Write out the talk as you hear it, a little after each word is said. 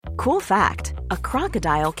Cool fact, a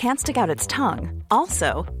crocodile can't stick out its tongue.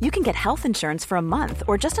 Also, you can get health insurance for a month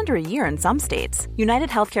or just under a year in some states. United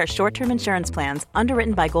Healthcare short-term insurance plans,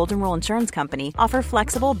 underwritten by Golden Rule Insurance Company, offer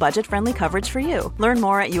flexible, budget-friendly coverage for you. Learn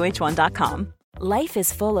more at uh1.com. Life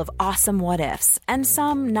is full of awesome what-ifs, and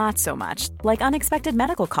some not so much, like unexpected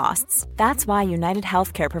medical costs. That's why United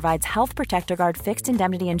Healthcare provides Health Protector Guard fixed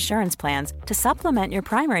indemnity insurance plans to supplement your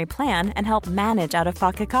primary plan and help manage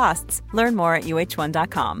out-of-pocket costs. Learn more at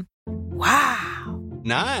uh1.com. Wow.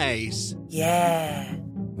 Nice. Yeah.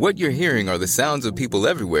 What you're hearing are the sounds of people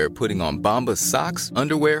everywhere putting on Bombas socks,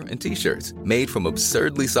 underwear, and T-shirts made from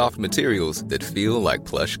absurdly soft materials that feel like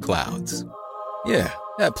plush clouds. Yeah,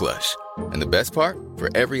 that plush. And the best part?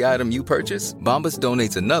 For every item you purchase, Bombas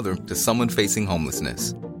donates another to someone facing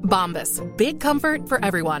homelessness. Bombas. Big comfort for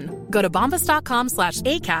everyone. Go to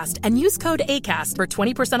bombas.com/ACAST and use code ACAST for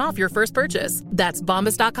 20% off your first purchase. That's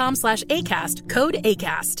bombas.com/ACAST. Code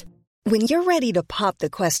ACAST. When you're ready to pop the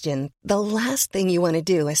question, the last thing you want to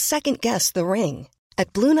do is second-guess the ring.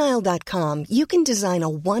 At BlueNile.com, you can design a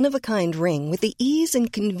one-of-a-kind ring with the ease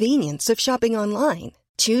and convenience of shopping online.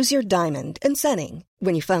 Choose your diamond and setting.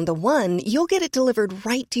 When you find the one, you'll get it delivered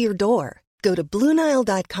right to your door. Go to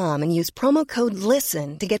BlueNile.com and use promo code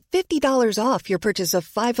LISTEN to get $50 off your purchase of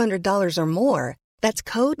 $500 or more. That's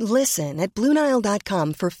code LISTEN at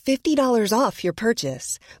BlueNile.com for $50 off your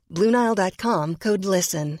purchase. BlueNile.com, code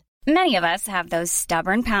LISTEN. Many of us have those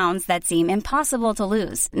stubborn pounds that seem impossible to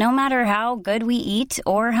lose, no matter how good we eat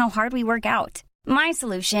or how hard we work out. My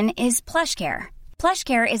solution is PlushCare.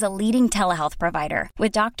 PlushCare is a leading telehealth provider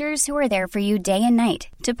with doctors who are there for you day and night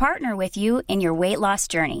to partner with you in your weight loss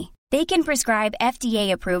journey. They can prescribe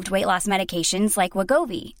FDA-approved weight loss medications like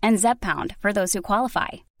Wegovy and Zepbound for those who qualify.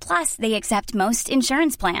 Plus, they accept most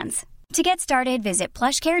insurance plans. To get started, visit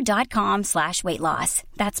plushcare.com/weightloss.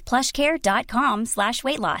 That's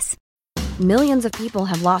plushcare.com/weightloss. Millions of people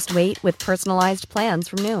have lost weight with personalized plans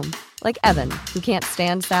from Noom. Like Evan, who can't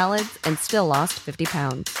stand salads and still lost 50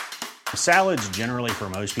 pounds. Salads generally for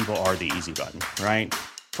most people are the easy button, right?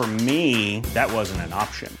 For me, that wasn't an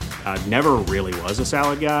option. I never really was a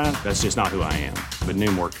salad guy. That's just not who I am. But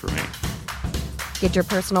Noom worked for me. Get your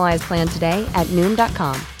personalized plan today at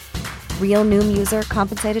Noom.com. Real Noom user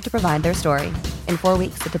compensated to provide their story. In 4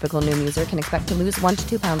 weeks, the typical Noom user can expect to lose 1 to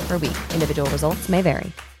 2 pounds per week. Individual results may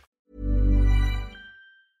vary.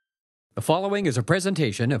 The following is a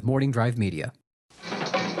presentation of Morning Drive Media.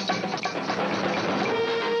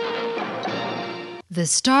 The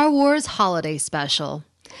Star Wars Holiday Special.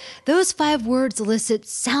 Those 5 words elicit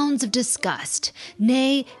sounds of disgust,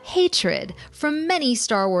 nay, hatred, from many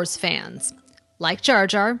Star Wars fans. Like Jar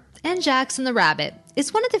Jar and Jackson the Rabbit,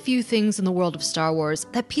 it's one of the few things in the world of Star Wars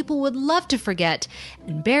that people would love to forget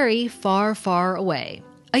and bury far, far away.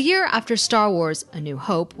 A year after Star Wars A New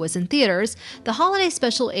Hope was in theaters, the holiday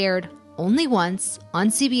special aired only once on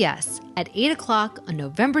CBS at 8 o'clock on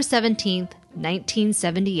November 17th,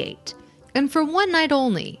 1978. And for one night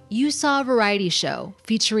only, you saw a variety show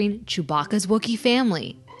featuring Chewbacca's Wookiee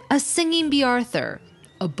family, a singing Bea Arthur,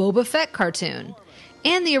 a Boba Fett cartoon,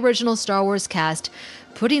 and the original Star Wars cast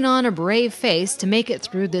putting on a brave face to make it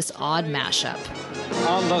through this odd mashup.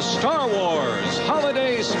 On the Star Wars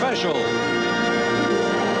Holiday Special.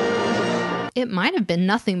 It might have been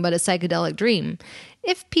nothing but a psychedelic dream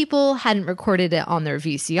if people hadn't recorded it on their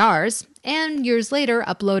VCRs and years later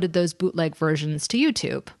uploaded those bootleg versions to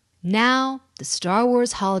YouTube. Now, the Star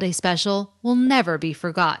Wars Holiday Special will never be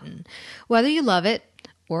forgotten, whether you love it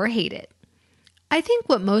or hate it. I think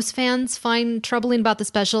what most fans find troubling about the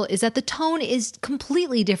special is that the tone is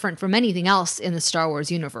completely different from anything else in the Star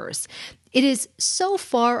Wars universe. It is so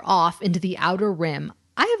far off into the outer rim,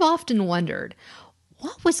 I have often wondered,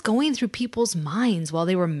 what was going through people's minds while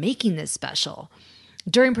they were making this special?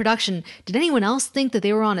 During production, did anyone else think that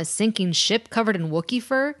they were on a sinking ship covered in Wookiee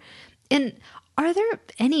fur? And are there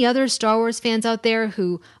any other Star Wars fans out there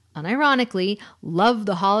who, unironically, love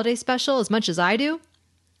the holiday special as much as I do?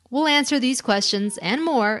 We'll answer these questions and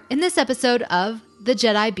more in this episode of The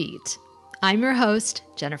Jedi Beat. I'm your host,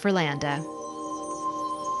 Jennifer Landa.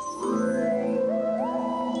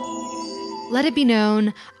 Let it be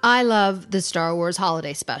known, I love the Star Wars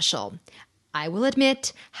Holiday Special. I will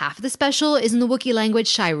admit, half of the special is in the Wookiee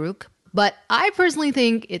language Shiruk, but I personally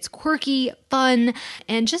think it's quirky, fun,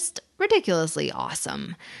 and just ridiculously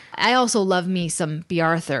awesome. I also love me some Bea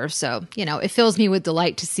Arthur, so, it fills me with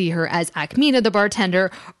delight to see her as Ackmena the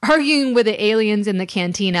bartender, arguing with the aliens in the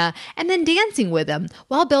cantina, and then dancing with them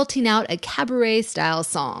while belting out a cabaret-style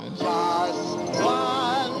song. Just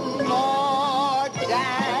one more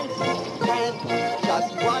dance, friend.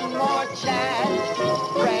 Just one more chance,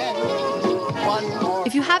 friend. One more.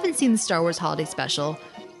 If you haven't haven't seen the Star Wars Holiday Special,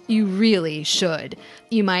 you really should.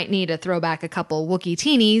 You might need to throw back a couple Wookiee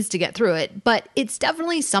teenies to get through it, but it's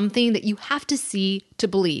definitely something that you have to see to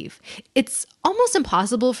believe. It's almost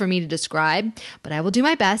impossible for me to describe, but I will do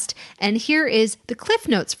my best, and here is the Cliff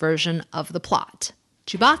Notes version of the plot.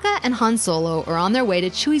 Chewbacca and Han Solo are on their way to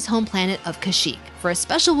Chewie's home planet of Kashyyyk for a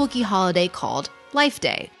special Wookiee holiday called Life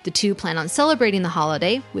Day. The two plan on celebrating the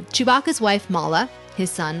holiday with Chewbacca's wife Malla, his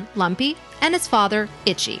son Lumpy, and his father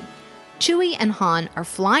Itchy. Chewie and Han are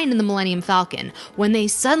flying in the Millennium Falcon when they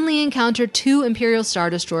suddenly encounter two Imperial Star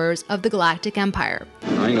Destroyers of the Galactic Empire.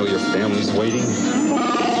 I know your family's waiting.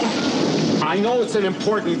 I know it's an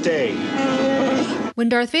important day. When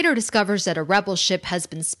Darth Vader discovers that a rebel ship has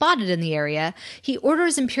been spotted in the area, he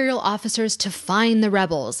orders Imperial officers to find the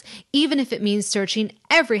rebels, even if it means searching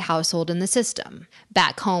every household in the system.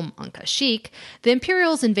 Back home on Kashyyyk, the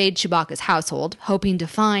Imperials invade Chewbacca's household, hoping to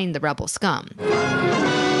find the rebel scum.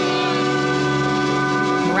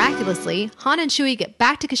 Miraculously, Han and Chewie get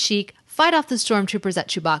back to Kashyyyk, fight off the stormtroopers at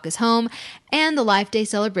Chewbacca's home, and the Life Day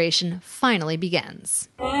celebration finally begins.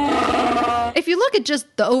 If you look at just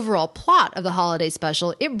the overall plot of the holiday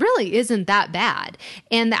special, it really isn't that bad.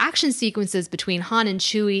 And the action sequences between Han and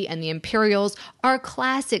Chewie and the Imperials are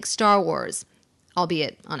classic Star Wars,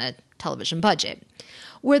 albeit on a television budget.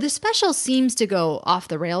 Where the special seems to go off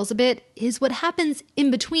the rails a bit is what happens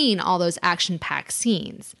in between all those action-packed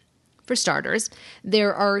scenes. For starters,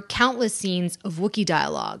 there are countless scenes of Wookiee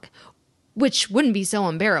dialogue, which wouldn't be so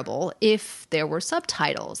unbearable if there were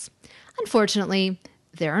subtitles. Unfortunately,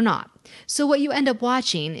 there are not. So what you end up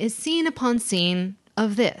watching is scene upon scene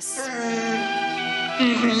of this.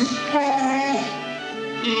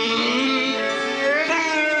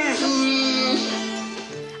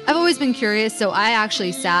 I've always been curious, so I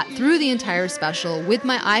actually sat through the entire special with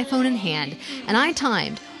my iPhone in hand, and I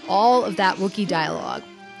timed all of that Wookiee dialogue.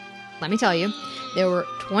 Let me tell you, there were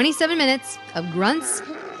 27 minutes of grunts,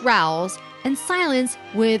 growls, and silence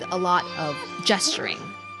with a lot of gesturing.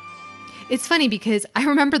 It's funny because I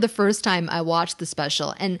remember the first time I watched the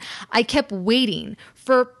special and I kept waiting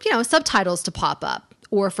for, subtitles to pop up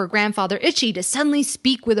or for Grandfather Itchy to suddenly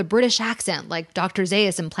speak with a British accent like Dr.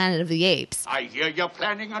 Zaius in Planet of the Apes. I hear you're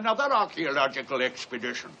planning another archaeological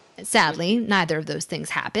expedition. Sadly, neither of those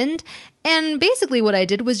things happened, and basically what I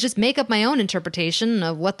did was just make up my own interpretation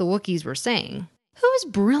of what the Wookiees were saying. Whose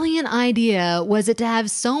brilliant idea was it to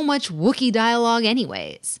have so much Wookiee dialogue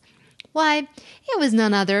anyways? Why, it was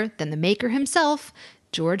none other than the maker himself,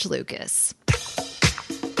 George Lucas.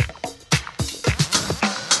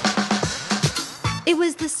 It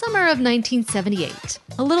was the summer of 1978,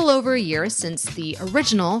 a little over a year since the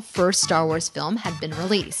original first Star Wars film had been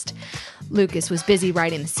released. Lucas was busy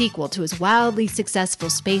writing the sequel to his wildly successful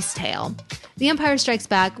space tale. The Empire Strikes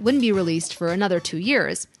Back wouldn't be released for another 2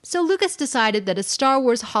 years, so Lucas decided that a Star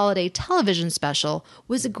Wars holiday television special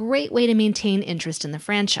was a great way to maintain interest in the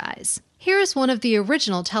franchise. Here's one of the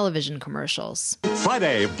original television commercials.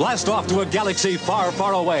 Friday, blast off to a galaxy far,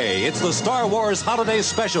 far away. It's the Star Wars Holiday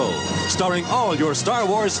Special, starring all your Star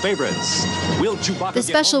Wars favorites. The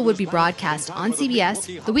special would be broadcast on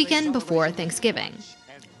CBS the weekend before Thanksgiving.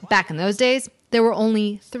 Back in those days, there were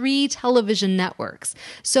only 3 television networks,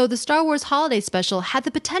 so the Star Wars Holiday Special had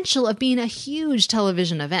the potential of being a huge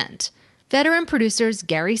television event. Veteran producers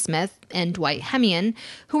Gary Smith and Dwight Hemian,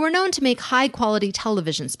 who were known to make high-quality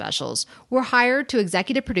television specials, were hired to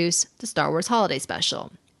executive produce the Star Wars Holiday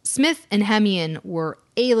Special. Smith and Hemian were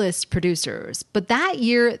A-list producers, but that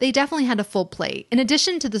year they definitely had a full plate. In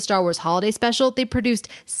addition to the Star Wars Holiday Special, they produced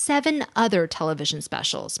 7 other television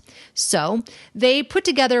specials. So they put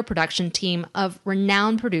together a production team of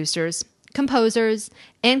renowned producers, composers,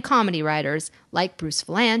 and comedy writers like Bruce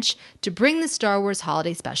Vilanch to bring the Star Wars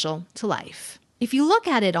Holiday Special to life. If you look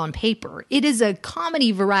at it on paper, it is a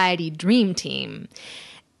comedy variety dream team.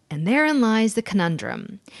 And therein lies the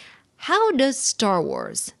conundrum. How does Star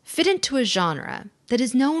Wars fit into a genre that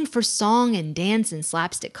is known for song and dance and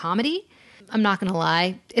slapstick comedy? I'm not going to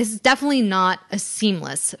lie, it's definitely not a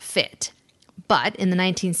seamless fit. But in the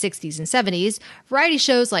 1960s and 70s, variety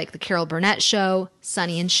shows like The Carol Burnett Show,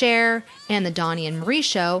 Sonny and Cher, and The Donnie and Marie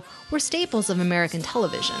Show were staples of American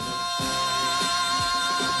television.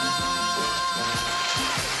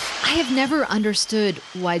 I have never understood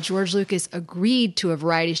why George Lucas agreed to a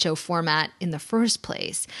variety show format in the first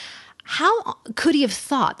place. How could he have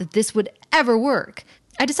thought that this would ever work?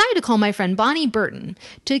 I decided to call my friend Bonnie Burton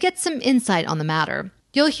to get some insight on the matter.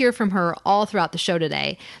 You'll hear from her all throughout the show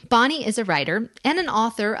today. Bonnie is a writer and an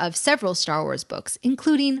author of several Star Wars books,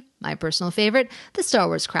 including my personal favorite, the Star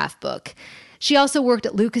Wars Craft Book. She also worked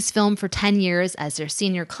at Lucasfilm for 10 years as their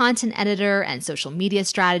senior content editor and social media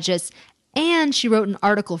strategist, and she wrote an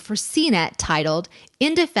article for CNET titled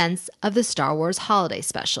In Defense of the Star Wars Holiday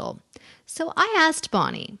Special. So I asked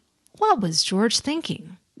Bonnie, what was George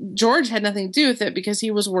thinking? George had nothing to do with it because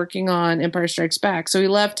he was working on Empire Strikes Back. So he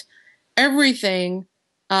left everything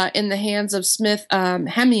in the hands of Smith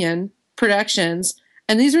Hemian Productions,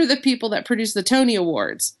 and these are the people that produce the Tony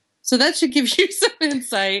Awards. So that should give you some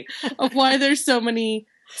insight of why there's so many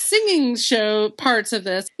singing show parts of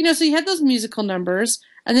this. You know, so you had those musical numbers,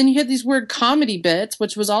 and then you had these weird comedy bits,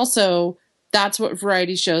 which was also, that's what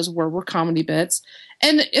variety shows were comedy bits.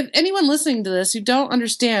 And if anyone listening to this who don't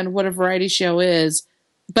understand what a variety show is,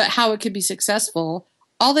 but how it could be successful,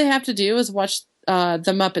 all they have to do is watch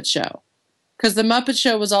The Muppet Show. Because The Muppet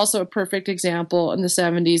Show was also a perfect example in the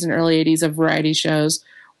 70s and early 80s of variety shows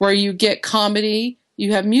where you get comedy,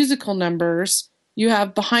 you have musical numbers, you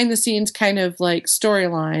have behind-the-scenes kind of like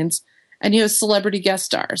storylines, and you have celebrity guest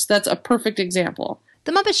stars. That's a perfect example.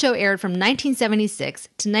 The Muppet Show aired from 1976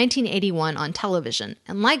 to 1981 on television,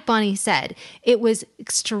 and like Bonnie said, it was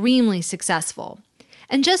extremely successful.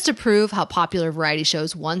 And just to prove how popular variety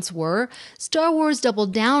shows once were, Star Wars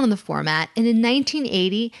doubled down on the format and in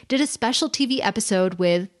 1980 did a special TV episode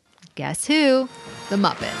with, guess who? The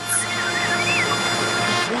Muppets.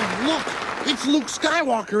 Well, look, it's Luke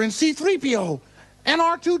Skywalker and C-3PO and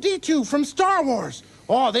R2-D2 from Star Wars.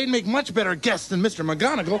 Oh, they'd make much better guests than Mr.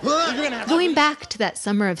 McGonagall. Going back to that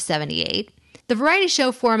summer of 78, the variety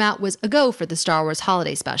show format was a go for the Star Wars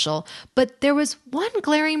Holiday Special, but there was one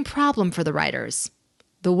glaring problem for the writers.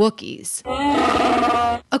 The Wookiees.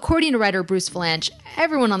 According to writer Bruce Vilanch,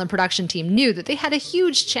 everyone on the production team knew that they had a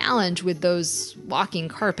huge challenge with those walking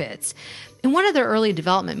carpets. In one of their early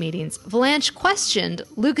development meetings, Vilanch questioned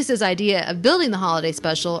Lucas's idea of building the holiday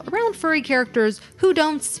special around furry characters who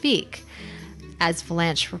don't speak. As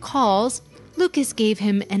Vilanch recalls, Lucas gave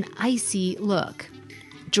him an icy look.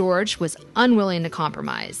 George was unwilling to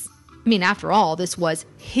compromise. I mean, after all, this was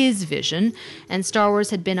his vision, and Star Wars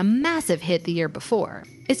had been a massive hit the year before.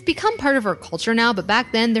 It's become part of our culture now, but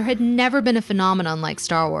back then there had never been a phenomenon like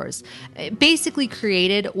Star Wars. It basically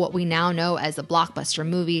created what we now know as a blockbuster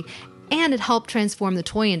movie, and it helped transform the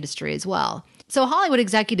toy industry as well. So Hollywood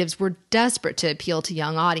executives were desperate to appeal to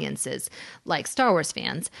young audiences, like Star Wars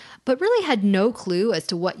fans, but really had no clue as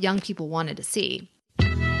to what young people wanted to see.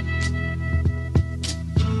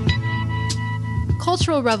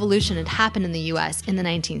 Cultural revolution had happened in the U.S. in the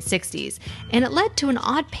 1960s, and it led to an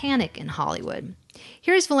odd panic in Hollywood.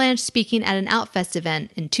 Here's Vilanch speaking at an Outfest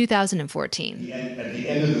event in 2014. At the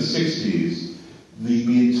end of the 60s,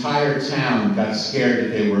 the entire town got scared that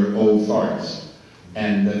they were old farts.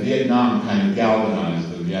 And Vietnam kind of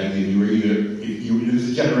galvanized them. The idea it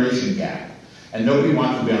was a generation gap. And nobody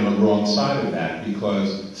wanted to be on the wrong side of that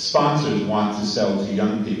because sponsors want to sell to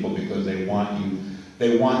young people because they want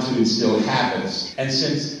to instill habits. And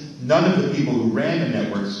since none of the people who ran the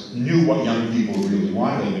networks knew what young people really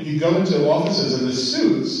wanted, you go into offices and the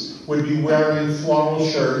suits would be wearing floral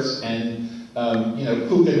shirts and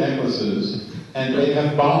puka necklaces, and they'd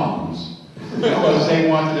have bombs because they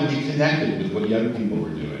wanted to be connected with what young people were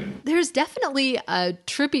doing. There's definitely a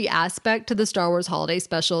trippy aspect to the Star Wars Holiday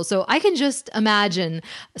Special, so I can just imagine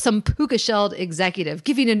some puka-shelled executive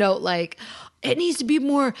giving a note like, it needs to be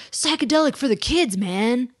more psychedelic for the kids,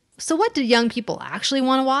 man. So what do young people actually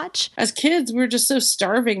want to watch? As kids, we were just so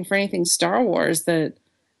starving for anything Star Wars that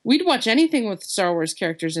we'd watch anything with Star Wars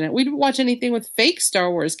characters in it. We'd watch anything with fake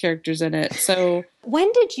Star Wars characters in it. So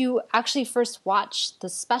when did you actually first watch the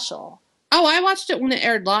special? Oh, I watched it when it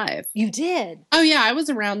aired live. You did? Oh, yeah, I was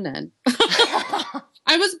around then.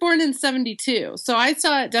 I was born in 72, so I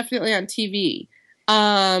saw it definitely on TV.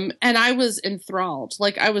 And I was enthralled.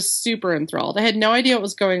 Like, I was super enthralled. I had no idea what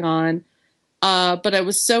was going on, but I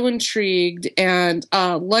was so intrigued. And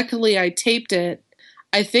luckily, I taped it.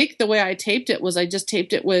 I think the way I taped it was I just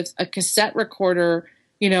taped it with a cassette recorder,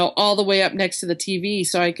 all the way up next to the TV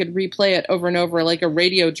so I could replay it over and over like a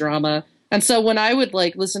radio drama. And so when I would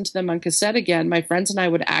listen to them on cassette again, my friends and I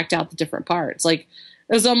would act out the different parts. Like,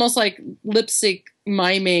 it was almost like lip sync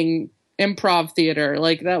miming improv theater.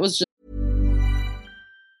 Like, that was just.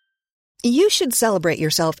 You should celebrate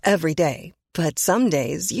yourself every day, but some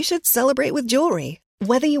days you should celebrate with jewelry.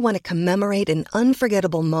 Whether you want to commemorate an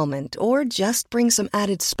unforgettable moment or just bring some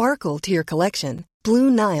added sparkle to your collection, Blue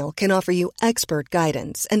Nile can offer you expert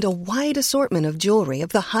guidance and a wide assortment of jewelry of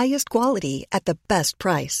the highest quality at the best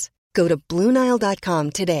price. Go to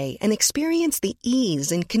BlueNile.com today and experience the ease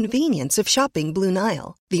and convenience of shopping Blue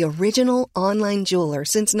Nile, the original online jeweler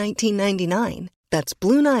since 1999. That's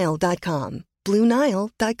BlueNile.com.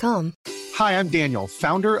 BlueNile.com. Hi, I'm Daniel,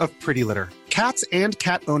 founder of Pretty Litter. Cats and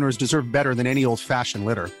cat owners deserve better than any old-fashioned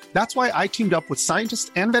litter. That's why I teamed up with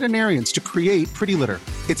scientists and veterinarians to create Pretty Litter.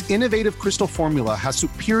 Its innovative crystal formula has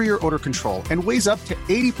superior odor control and weighs up to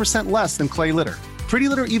 80% less than clay litter. Pretty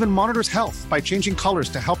Litter even monitors health by changing colors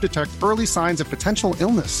to help detect early signs of potential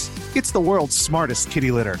illness. It's the world's smartest kitty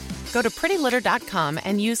litter. Go to prettylitter.com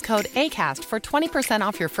and use code ACAST for 20%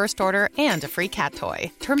 off your first order and a free cat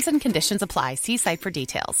toy. Terms and conditions apply. See site for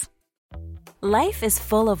details. Life is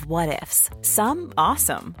full of what-ifs. Some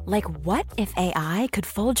awesome, like what if AI could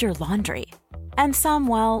fold your laundry? And some,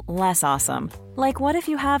 well, less awesome, like what if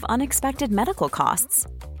you have unexpected medical costs?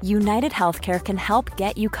 United Healthcare can help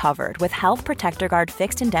get you covered with Health Protector Guard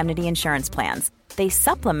fixed indemnity insurance plans. They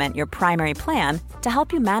supplement your primary plan to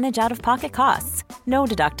help you manage out-of-pocket costs. No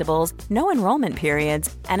deductibles, no enrollment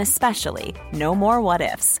periods, and especially no more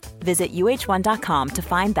what-ifs. Visit uh1.com to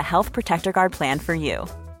find the Health Protector Guard plan for you.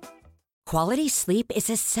 Quality sleep is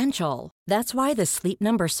essential. That's why the Sleep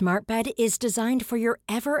Number Smart Bed is designed for your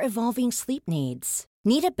ever-evolving sleep needs.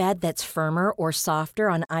 Need a bed that's firmer or softer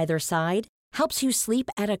on either side? Helps you sleep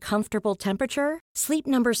at a comfortable temperature? Sleep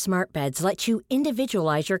Number Smart Beds let you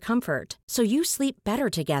individualize your comfort, so you sleep better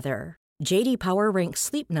together. J.D. Power ranks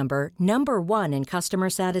Sleep Number number 1 in customer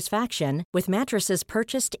satisfaction with mattresses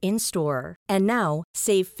purchased in-store. And now,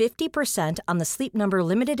 save 50% on the Sleep Number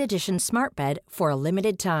Limited Edition Smart Bed for a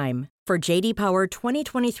limited time. For J.D. Power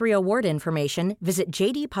 2023 award information, visit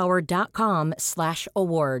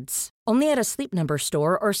jdpower.com/awards. Only at a Sleep Number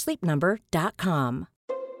store or sleepnumber.com.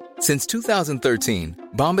 Since 2013,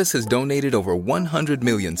 Bombas has donated over 100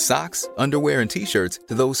 million socks, underwear, and T-shirts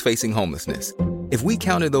to those facing homelessness. If we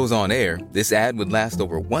counted those on air, this ad would last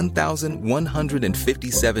over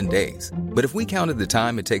 1,157 days. But if we counted the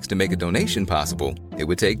time it takes to make a donation possible, it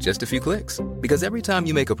would take just a few clicks. Because every time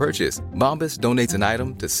you make a purchase, Bombas donates an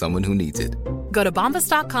item to someone who needs it. Go to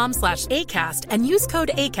bombas.com/ACAST and use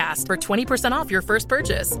code ACAST for 20% off your first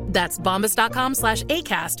purchase. That's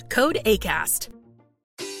bombas.com/ACAST, code ACAST.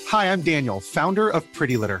 Hi, I'm Daniel, founder of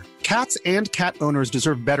Pretty Litter. Cats and cat owners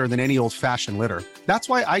deserve better than any old-fashioned litter. That's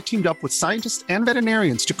why I teamed up with scientists and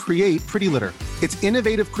veterinarians to create Pretty Litter. Its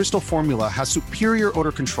innovative crystal formula has superior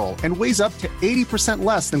odor control and weighs up to 80%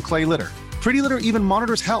 less than clay litter. Pretty Litter even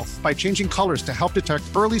monitors health by changing colors to help detect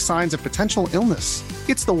early signs of potential illness.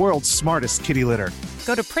 It's the world's smartest kitty litter.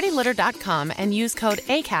 Go to prettylitter.com and use code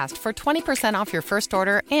ACAST for 20% off your first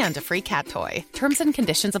order and a free cat toy. Terms and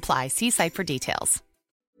conditions apply. See site for details.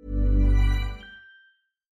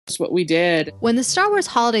 That's what we did. When the Star Wars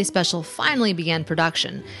Holiday Special finally began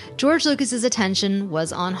production, George Lucas's attention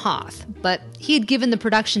was on Hoth, but he had given the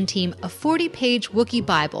production team a 40-page Wookiee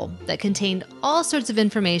Bible that contained all sorts of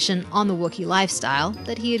information on the Wookiee lifestyle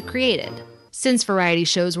that he had created. Since variety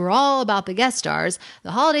shows were all about the guest stars, the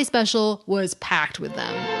Holiday Special was packed with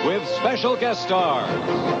them. With special guest star,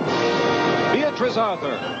 Beatrice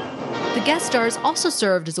Arthur. The guest stars also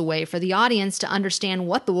served as a way for the audience to understand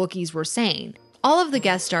what the Wookiees were saying. All of the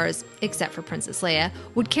guest stars, except for Princess Leia,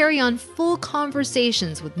 would carry on full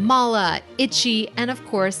conversations with Malla, Itchy, and of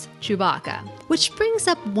course, Chewbacca. Which brings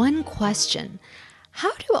up one question.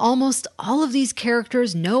 How do almost all of these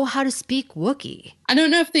characters know how to speak Wookiee? I don't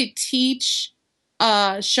know if they teach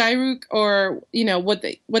Shiruk or, what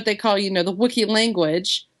they call, the Wookiee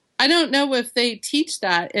language. I don't know if they teach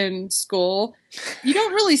that in school. You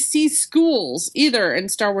don't really see schools either in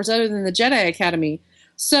Star Wars other than the Jedi Academy.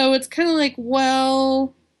 So it's kind of like,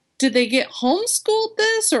 well, did they get homeschooled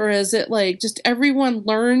this? Or is it like just everyone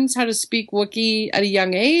learns how to speak Wookiee at a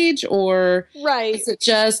young age? Or is it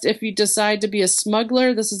just if you decide to be a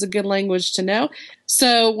smuggler, this is a good language to know?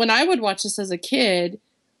 So when I would watch this as a kid,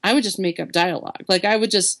 I would just make up dialogue. Like I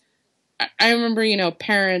remember,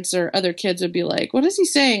 parents or other kids would be like, what is he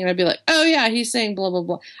saying? And I'd be like, oh yeah, he's saying blah, blah,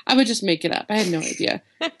 blah. I would just make it up. I had no idea.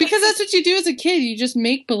 Because that's what you do as a kid. You just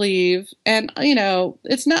make believe. And,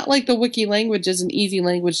 it's not like the Wookiee language is an easy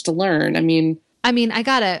language to learn. I mean, I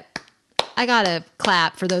gotta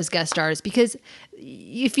clap for those guest stars because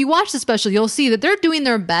if you watch the special, you'll see that they're doing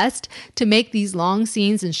their best to make these long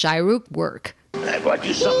scenes in Shiruk work. I brought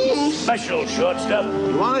you something special, short stuff.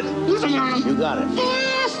 You want it? You got it.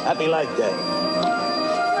 Happy Life Day.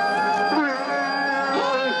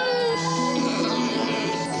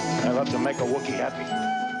 I love to make a Wookiee happy.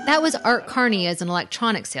 That was Art Carney as an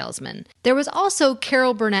electronics salesman. There was also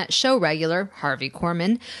Carol Burnett show regular, Harvey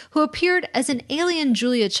Korman, who appeared as an alien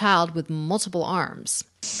Julia Child with multiple arms.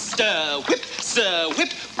 Stir, whip,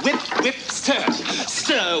 whip, whip, stir.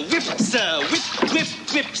 Stir, whip, whip,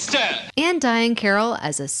 whip, stir. And Diane Carroll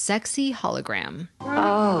as a sexy hologram.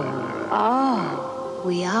 Oh,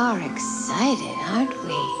 We are excited, aren't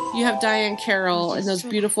we? You have Diane Carroll in those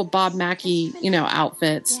beautiful Bob Mackie,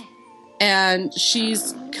 outfits. And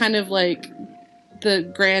she's kind of like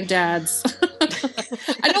the granddad's.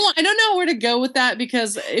 I don't know where to go with that,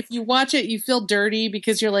 because if you watch it, you feel dirty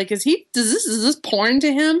because you're like, is this porn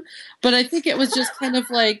to him? But I think it was just kind of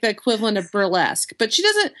like the equivalent of burlesque. But she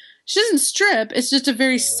doesn't strip. It's just a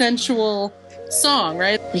very sensual song,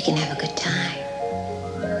 right? We can have a good time,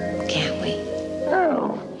 can't we?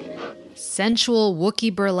 Oh. Sensual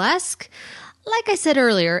Wookiee burlesque? Like I said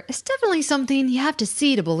earlier, it's definitely something you have to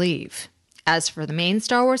see to believe. As for the main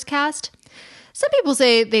Star Wars cast, some people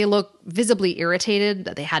say they look visibly irritated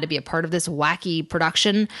that they had to be a part of this wacky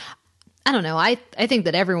production. I don't know. I think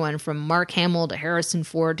that everyone from Mark Hamill to Harrison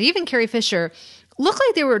Ford to even Carrie Fisher looked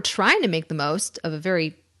like they were trying to make the most of a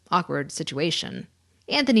very awkward situation.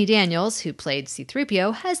 Anthony Daniels, who played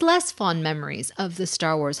C-3PO, has less fond memories of the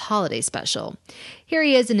Star Wars Holiday Special. Here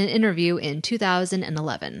he is in an interview in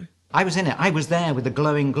 2011. I was in it. I was there with the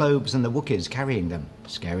glowing globes and the Wookiees carrying them.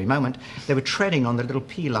 Scary moment. They were treading on the little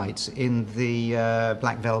pea lights in the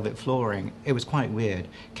black velvet flooring. It was quite weird.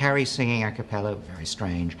 Carrie singing a cappella, very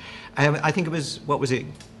strange. I think it was, what was it?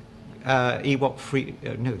 Ewok Free...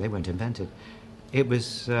 no, they weren't invented. It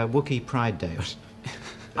was Wookiee Pride Day.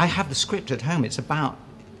 I have the script at home. It's about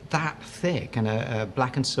that thick and a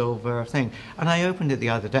black and silver thing. And I opened it the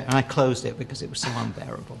other day and I closed it because it was so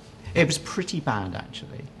unbearable. It was pretty bad,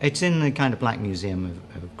 actually. It's in the kind of Black Museum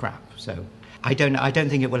of crap, so I don't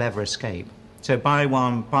think it will ever escape. So buy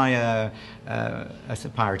a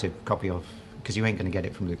pirated copy of, because you ain't going to get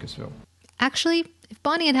it from Lucasfilm. Actually, if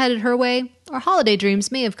Bonnie had had it her way, our holiday dreams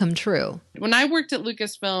may have come true. When I worked at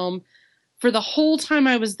Lucasfilm, for the whole time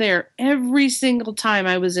I was there, every single time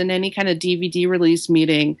I was in any kind of DVD release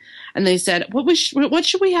meeting, and they said, what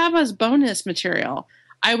should we have as bonus material?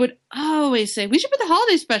 I would always say, we should put the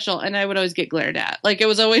holiday special. And I would always get glared at. Like, it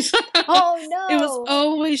was always, oh no, it was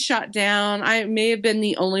always shot down. I may have been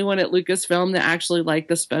the only one at Lucasfilm that actually liked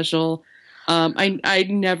the special. I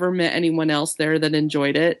never met anyone else there that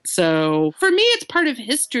enjoyed it. So for me, it's part of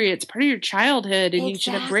history. It's part of your childhood and you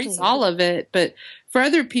should embrace all of it. But for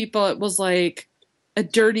other people, it was like a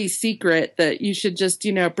dirty secret that you should just,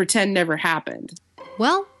 pretend never happened.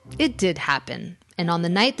 Well, it did happen. And on the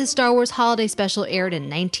night the Star Wars Holiday Special aired in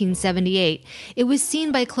 1978, it was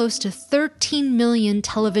seen by close to 13 million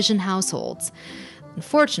television households.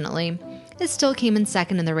 Unfortunately, it still came in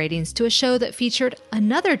second in the ratings to a show that featured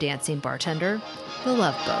another dancing bartender, The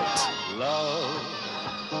Love Boat.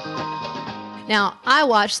 Now, I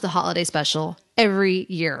watch the Holiday Special every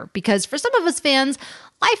year because for some of us fans,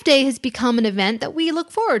 Life Day has become an event that we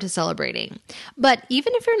look forward to celebrating. But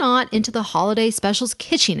even if you're not into the Holiday Special's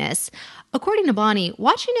kitschiness, according to Bonnie,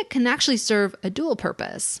 watching it can actually serve a dual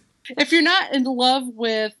purpose. If you're not in love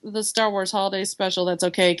with the Star Wars Holiday Special, that's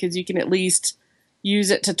okay, because you can at least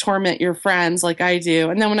use it to torment your friends like I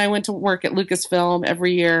do. And then when I went to work at Lucasfilm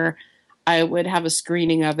every year, I would have a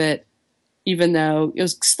screening of it, even though it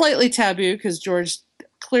was slightly taboo because George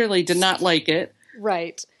clearly did not like it.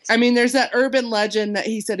 Right. I mean, there's that urban legend that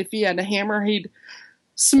he said if he had a hammer, he'd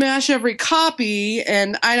smash every copy,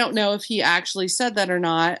 and I don't know if he actually said that or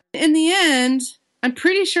not. In the end, I'm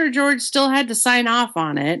pretty sure George still had to sign off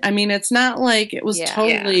on it. I mean, it's not like it was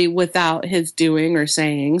totally without his doing or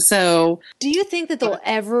saying. So, do you think that they'll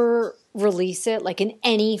ever release it, like in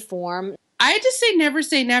any form? I just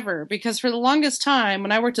say never, because for the longest time,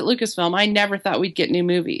 when I worked at Lucasfilm, I never thought we'd get new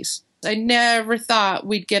movies. I never thought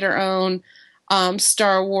we'd get our own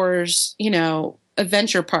Star Wars,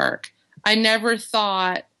 adventure park. I never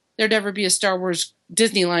thought there'd ever be a Star Wars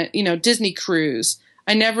Disneyland, Disney cruise.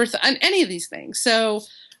 I never thought any of these things. So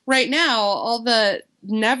right now, all the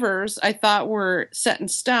nevers I thought were set in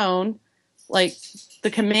stone, like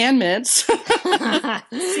the commandments,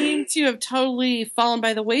 seem to have totally fallen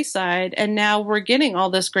by the wayside. And now we're getting all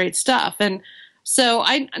this great stuff. And so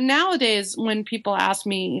nowadays, when people ask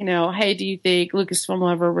me, hey, do you think Lucasfilm will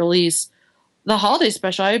ever release the holiday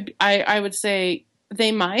special? I would say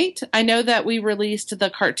they might. I know that we released the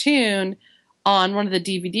cartoon on one of the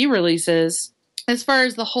DVD releases. As far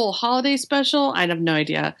as the whole holiday special, I have no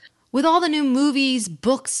idea. With all the new movies,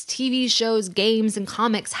 books, TV shows, games, and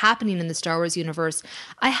comics happening in the Star Wars universe,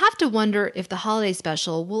 I have to wonder if the holiday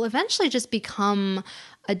special will eventually just become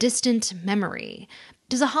a distant memory.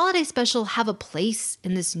 Does a holiday special have a place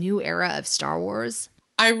in this new era of Star Wars?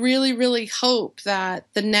 I really, really hope that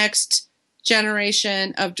the next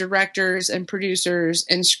generation of directors and producers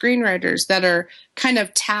and screenwriters that are kind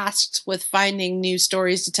of tasked with finding new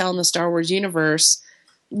stories to tell in the Star Wars universe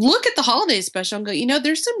look at the holiday special and go,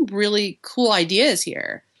 there's some really cool ideas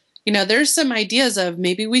here. there's some ideas of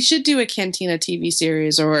maybe we should do a Cantina TV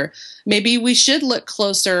series, or maybe we should look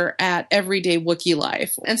closer at everyday Wookiee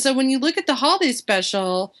life. And so when you look at the holiday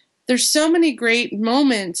special, there's so many great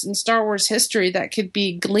moments in Star Wars history that could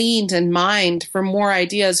be gleaned and mined for more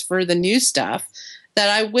ideas for the new stuff, that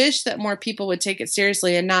I wish that more people would take it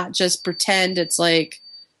seriously and not just pretend it's like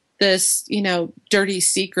this, dirty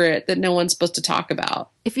secret that no one's supposed to talk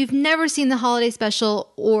about. If you've never seen the holiday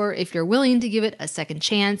special, or if you're willing to give it a second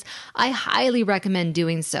chance, I highly recommend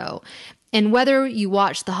doing so. And whether you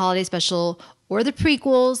watch the holiday special or the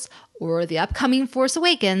prequels or the upcoming Force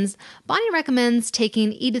Awakens, Bonnie recommends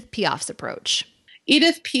taking Edith Piaf's approach.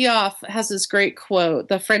 Edith Piaf has this great quote,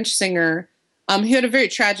 the French singer, who had a very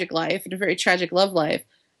tragic life and a very tragic love life.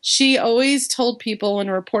 She always told people when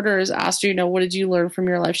reporters asked her, what did you learn from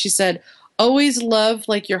your life? She said, always love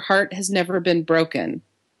like your heart has never been broken.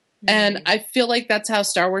 Mm-hmm. And I feel like that's how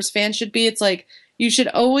Star Wars fans should be. It's like you should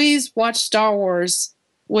always watch Star Wars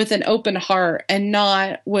with an open heart and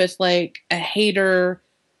not with like a hater,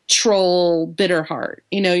 troll, bitter heart.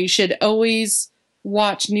 You should always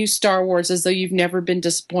watch new Star Wars as though you've never been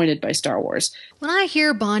disappointed by Star Wars. When I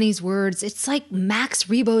hear Bonnie's words, it's like Max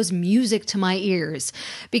Rebo's music to my ears.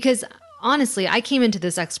 Because honestly, I came into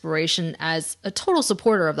this exploration as a total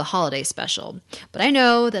supporter of the holiday special. But I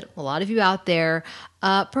know that a lot of you out there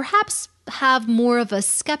perhaps have more of a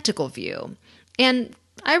skeptical view. And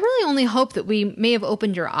I really only hope that we may have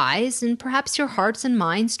opened your eyes and perhaps your hearts and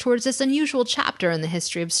minds towards this unusual chapter in the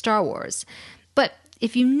history of Star Wars. But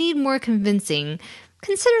if you need more convincing,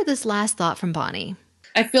 consider this last thought from Bonnie.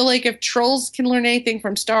 I feel like if trolls can learn anything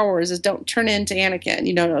from Star Wars is don't turn into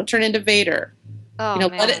Anakin, don't turn into Vader. Oh,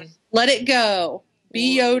 man. Let it go.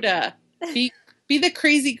 Be Yoda. Be the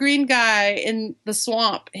crazy green guy in the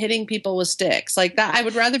swamp hitting people with sticks. Like that. I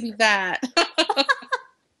would rather be that.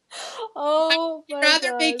 Oh, I'd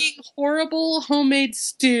rather making horrible homemade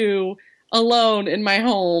stew alone in my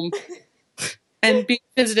home and being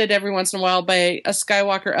visited every once in a while by a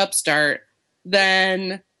Skywalker upstart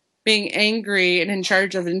than being angry and in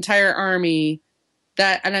charge of an entire army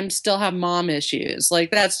and I'm still have mom issues. Like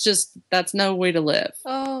that's no way to live.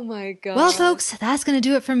 Oh my God. Well, folks, that's going to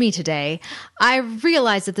do it for me today. I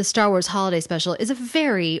realize that the Star Wars Holiday Special is a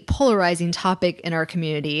very polarizing topic in our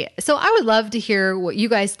community. So I would love to hear what you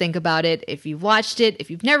guys think about it. If you've watched it, if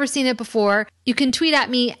you've never seen it before, you can tweet at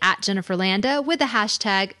me at Jennifer Landa with the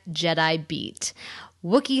hashtag JediBeat.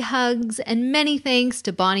 Wookiee hugs and many thanks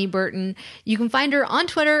to Bonnie Burton. You can find her on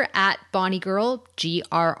Twitter at BonnieGirl,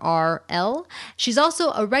 GRRL. She's also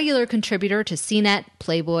a regular contributor to CNET,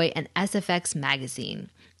 Playboy, and SFX magazine.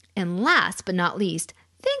 And last but not least,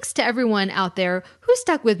 thanks to everyone out there who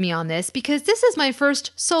stuck with me on this, because this is my first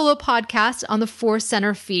solo podcast on the Force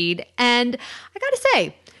Center feed, and I gotta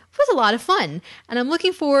say, it was a lot of fun, and I'm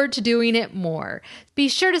looking forward to doing it more. Be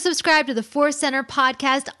sure to subscribe to the Force Center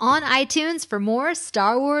podcast on iTunes for more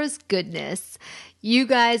Star Wars goodness. You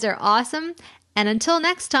guys are awesome, and until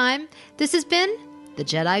next time, this has been The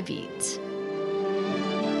Jedi Beat.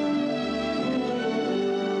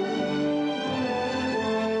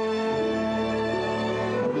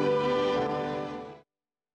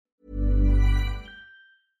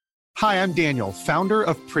 Hi, I'm Daniel, founder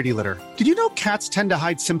of Pretty Litter. Did you know cats tend to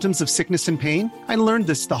hide symptoms of sickness and pain? I learned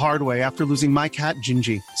this the hard way after losing my cat,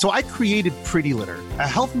 Gingy. So I created Pretty Litter, a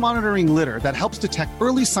health monitoring litter that helps detect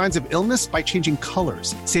early signs of illness by changing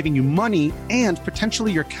colors, saving you money and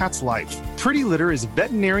potentially your cat's life. Pretty Litter is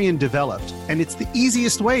veterinarian developed, and it's the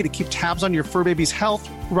easiest way to keep tabs on your fur baby's health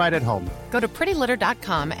right at home. Go to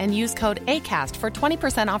prettylitter.com and use code ACAST for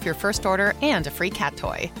 20% off your first order and a free cat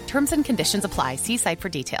toy. Terms and conditions apply. See site for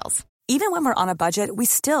details. Even when we're on a budget, we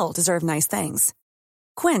still deserve nice things.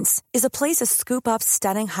 Quince is a place to scoop up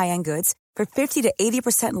stunning high-end goods for 50 to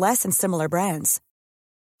 80% less than similar brands.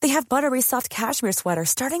 They have buttery soft cashmere sweaters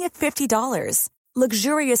starting at $50,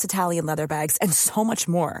 luxurious Italian leather bags, and so much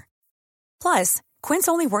more. Plus, Quince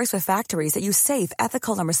only works with factories that use safe,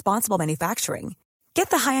 ethical, and responsible manufacturing. Get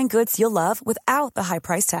the high-end goods you'll love without the high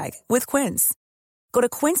price tag with Quince. Go to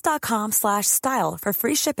quince.com/style for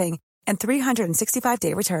free shipping and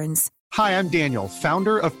 365-day returns. Hi, I'm Daniel,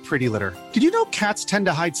 founder of Pretty Litter. Did you know cats tend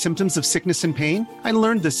to hide symptoms of sickness and pain? I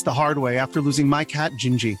learned this the hard way after losing my cat,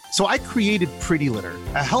 Gingy. So I created Pretty Litter,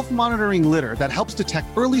 a health monitoring litter that helps detect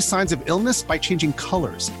early signs of illness by changing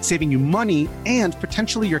colors, saving you money and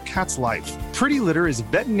potentially your cat's life. Pretty Litter is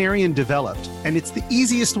veterinarian developed, and it's the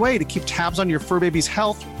easiest way to keep tabs on your fur baby's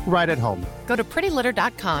health right at home. Go to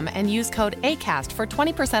prettylitter.com and use code ACAST for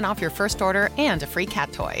 20% off your first order and a free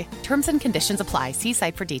cat toy. Terms and conditions apply. See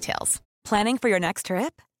site for details. Planning for your next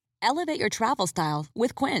trip? Elevate your travel style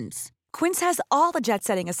with Quince. Quince has all the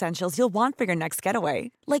jet-setting essentials you'll want for your next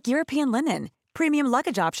getaway, like European linen, premium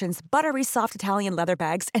luggage options, buttery soft Italian leather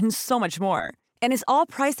bags, and so much more. And is all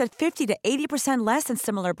priced at 50 to 80% less than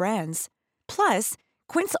similar brands. Plus,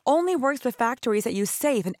 Quince only works with factories that use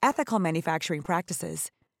safe and ethical manufacturing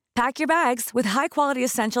practices. Pack your bags with high-quality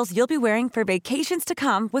essentials you'll be wearing for vacations to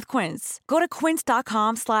come with Quince. Go to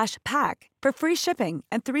quince.com/pack for free shipping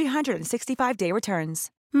and 365-day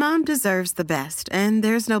returns. Mom deserves the best, and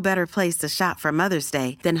there's no better place to shop for Mother's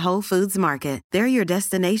Day than Whole Foods Market. They're your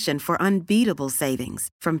destination for unbeatable savings,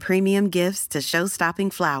 from premium gifts to show-stopping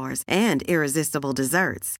flowers and irresistible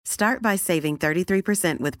desserts. Start by saving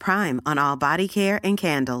 33% with Prime on all body care and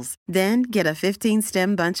candles. Then get a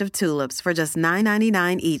 15-stem bunch of tulips for just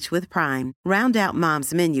 $9.99 each with Prime. Round out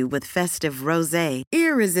Mom's menu with festive rosé,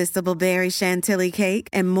 irresistible berry chantilly cake,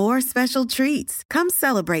 and more special treats. Come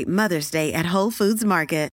celebrate Mother's Day at Whole Foods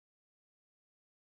Market.